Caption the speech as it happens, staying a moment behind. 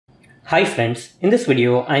Hi friends, in this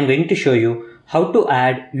video I am going to show you how to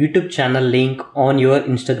add YouTube channel link on your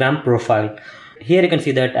Instagram profile. Here you can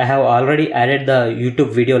see that I have already added the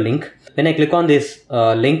YouTube video link. When I click on this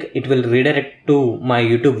link, it will redirect to my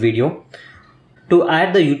YouTube video. To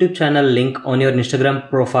add the YouTube channel link on your Instagram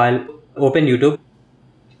profile, open YouTube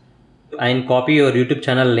and copy your YouTube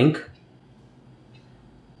channel link.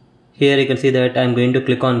 Here you can see that I am going to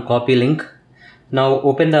click on copy link. Now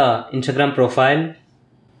open the Instagram profile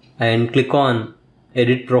and click on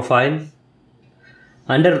edit profile.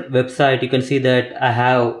 Under website you can see that I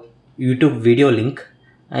have YouTube video link.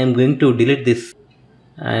 I am going to delete this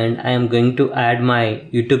and I am going to add my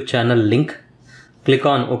YouTube channel link. Click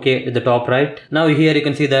on OK at the top right. Now here you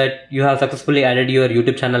can see that you have successfully added your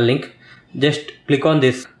YouTube channel link. Just click on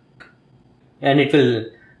this and it will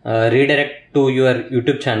redirect to your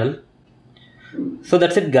YouTube channel. So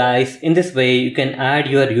that's it guys. In this way you can add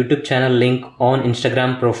your YouTube channel link on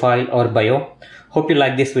Instagram profile or bio. Hope you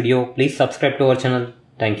like this video. Please subscribe to our channel.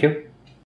 Thank you.